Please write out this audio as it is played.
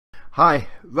Hi,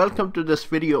 welcome to this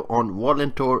video on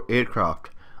Volantor aircraft.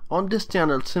 On this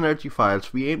channel Synergy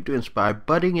Files, we aim to inspire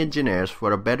budding engineers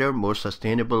for a better, more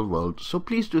sustainable world, so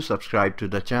please do subscribe to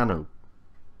the channel.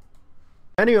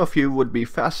 Many of you would be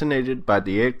fascinated by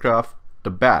the aircraft, the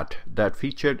Bat, that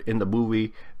featured in the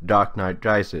movie Dark Knight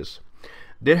Rises.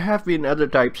 There have been other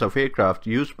types of aircraft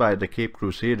used by the Cape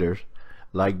Crusaders,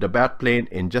 like the Batplane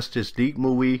in Justice League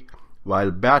movie,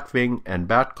 while Batwing and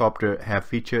Batcopter have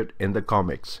featured in the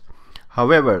comics.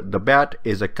 However, the Bat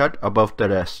is a cut above the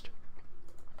rest.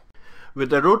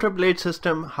 With a rotor blade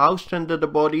system housed under the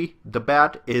body, the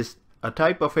Bat is a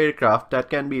type of aircraft that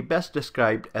can be best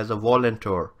described as a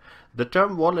Volantor. The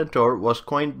term Volantor was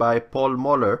coined by Paul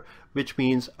Moller, which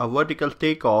means a vertical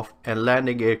takeoff and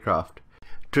landing aircraft.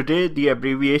 Today, the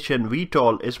abbreviation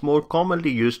VTOL is more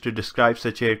commonly used to describe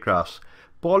such aircrafts.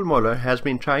 Paul Moller has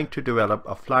been trying to develop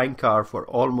a flying car for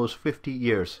almost 50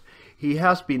 years. He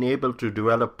has been able to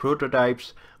develop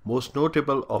prototypes. Most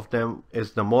notable of them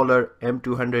is the Moller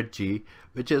M200G,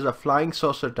 which is a flying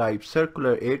saucer type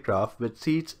circular aircraft with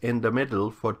seats in the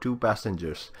middle for 2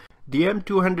 passengers. The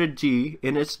M200G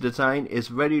in its design is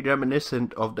very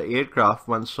reminiscent of the aircraft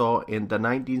one saw in the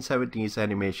 1970s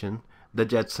animation, The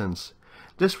Jetsons.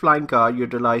 This flying car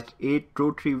utilized 8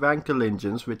 rotary Wankel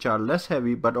engines, which are less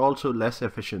heavy but also less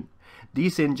efficient.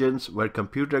 These engines were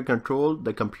computer controlled.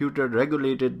 The computer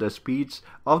regulated the speeds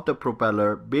of the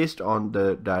propeller based on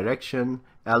the direction,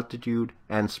 altitude,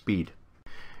 and speed.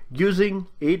 Using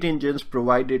 8 engines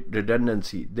provided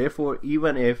redundancy. Therefore,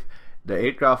 even if the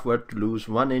aircraft were to lose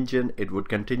one engine, it would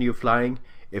continue flying.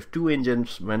 If 2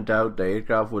 engines went out, the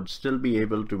aircraft would still be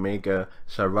able to make a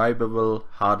survivable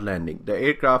hard landing. The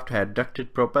aircraft had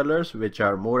ducted propellers, which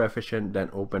are more efficient than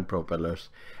open propellers.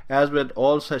 As with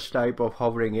all such type of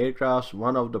hovering aircrafts,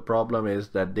 one of the problem is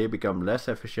that they become less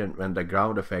efficient when the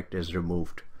ground effect is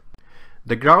removed.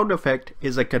 The ground effect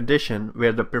is a condition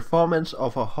where the performance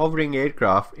of a hovering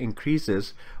aircraft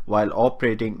increases while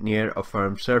operating near a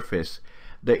firm surface.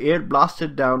 The air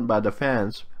blasted down by the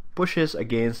fans pushes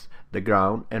against the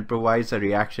ground and provides a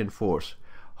reaction force.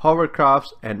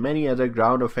 Hovercrafts and many other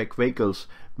ground effect vehicles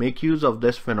make use of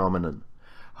this phenomenon.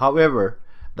 However,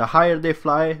 the higher they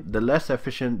fly, the less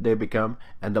efficient they become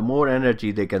and the more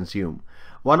energy they consume.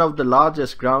 One of the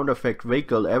largest ground effect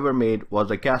vehicle ever made was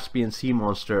the Caspian Sea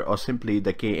Monster, or simply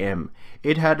the KM.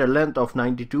 It had a length of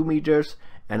 92 meters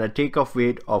and a takeoff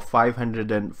weight of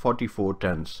 544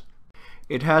 tons.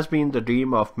 It has been the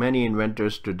dream of many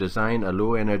inventors to design a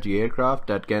low-energy aircraft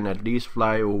that can at least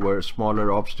fly over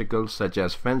smaller obstacles such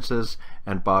as fences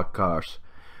and parked cars.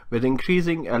 With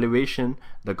increasing elevation,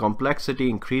 the complexity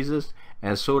increases,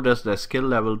 and so does the skill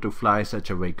level to fly such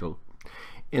a vehicle.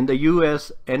 In the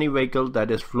US, any vehicle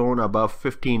that is flown above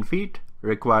 15 feet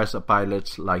requires a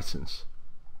pilot's license.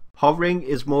 Hovering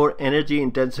is more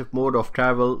energy-intensive mode of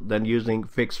travel than using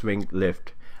fixed-wing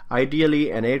lift.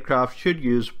 Ideally, an aircraft should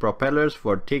use propellers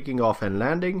for taking off and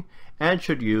landing, and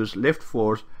should use lift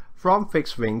force from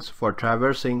fixed wings for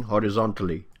traversing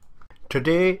horizontally.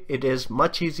 Today, it is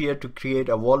much easier to create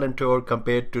a Volantor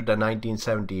compared to the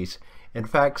 1970s. In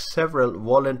fact, several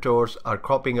Volantors are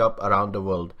cropping up around the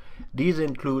world. These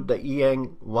include the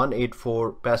EANG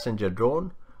 184 passenger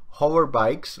drone, hover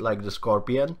bikes like the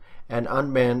Scorpion, and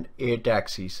unmanned air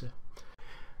taxis.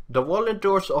 The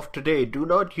Volantors of today do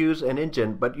not use an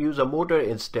engine but use a motor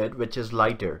instead, which is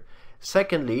lighter.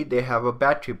 Secondly, they have a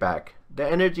battery pack. The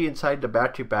energy inside the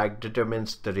battery pack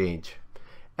determines the range.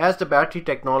 As the battery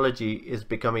technology is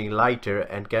becoming lighter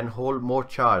and can hold more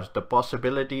charge, the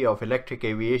possibility of electric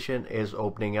aviation is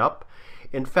opening up.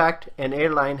 In fact, an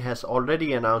airline has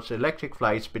already announced electric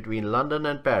flights between London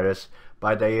and Paris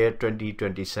by the year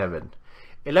 2027.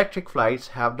 Electric flights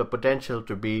have the potential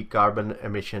to be carbon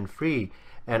emission free,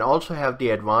 and also have the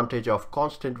advantage of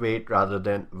constant weight rather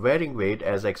than varying weight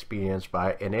as experienced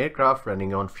by an aircraft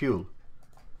running on fuel.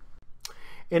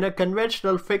 In a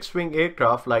conventional fixed-wing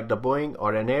aircraft like the Boeing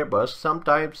or an Airbus,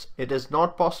 sometimes it is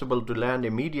not possible to land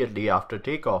immediately after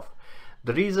takeoff.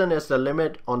 The reason is the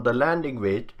limit on the landing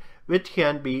weight, which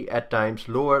can be at times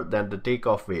lower than the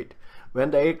takeoff weight.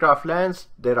 When the aircraft lands,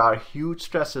 there are huge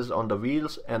stresses on the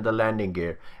wheels and the landing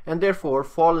gear, and therefore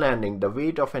for landing, the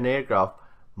weight of an aircraft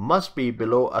must be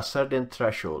below a certain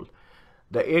threshold.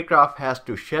 The aircraft has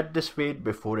to shed this weight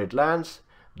before it lands.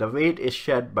 The weight is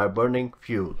shed by burning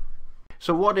fuel.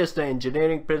 So what is the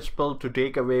engineering principle to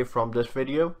take away from this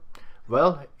video?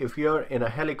 Well, if you're in a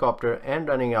helicopter and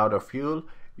running out of fuel,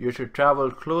 you should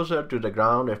travel closer to the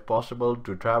ground if possible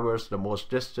to traverse the most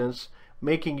distance,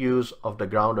 making use of the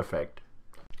ground effect.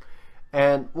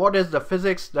 And what is the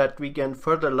physics that we can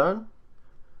further learn?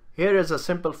 Here is a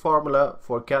simple formula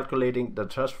for calculating the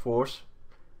thrust force.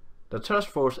 The thrust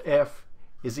force F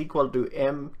is equal to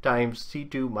m times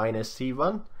c2 minus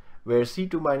c1, where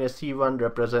c2 minus c1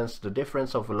 represents the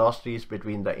difference of velocities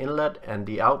between the inlet and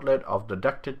the outlet of the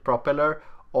ducted propeller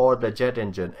or the jet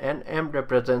engine, and m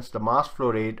represents the mass flow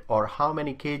rate, or how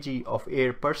many kg of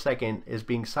air per second is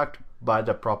being sucked by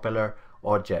the propeller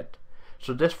or jet.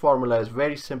 So this formula is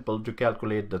very simple to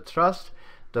calculate the thrust.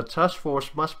 The thrust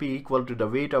force must be equal to the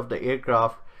weight of the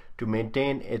aircraft to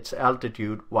maintain its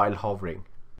altitude while hovering.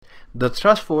 The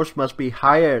thrust force must be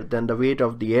higher than the weight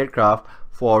of the aircraft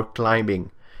for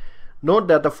climbing. Note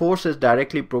that the force is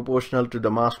directly proportional to the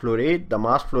mass flow rate. The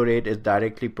mass flow rate is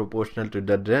directly proportional to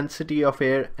the density of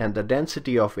air, and the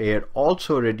density of air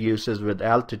also reduces with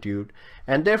altitude,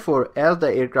 and therefore as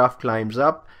the aircraft climbs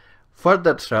up,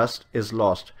 further thrust is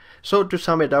lost. So to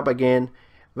sum it up again,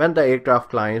 when the aircraft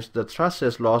climbs, the thrust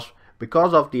is lost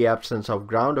because of the absence of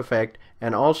ground effect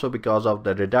and also because of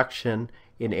the reduction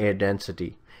in air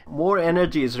density. More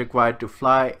energy is required to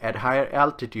fly at higher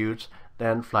altitudes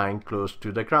than flying close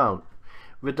to the ground.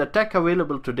 With the tech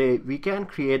available today, we can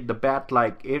create the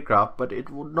bat-like aircraft, but it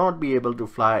would not be able to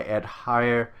fly at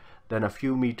higher than a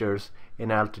few meters in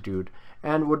altitude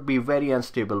and would be very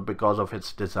unstable because of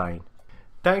its design.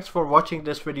 Thanks for watching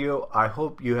this video. I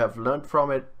hope you have learned from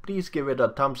it. Please give it a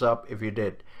thumbs up if you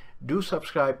did. Do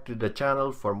subscribe to the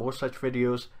channel for more such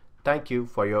videos. Thank you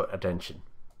for your attention.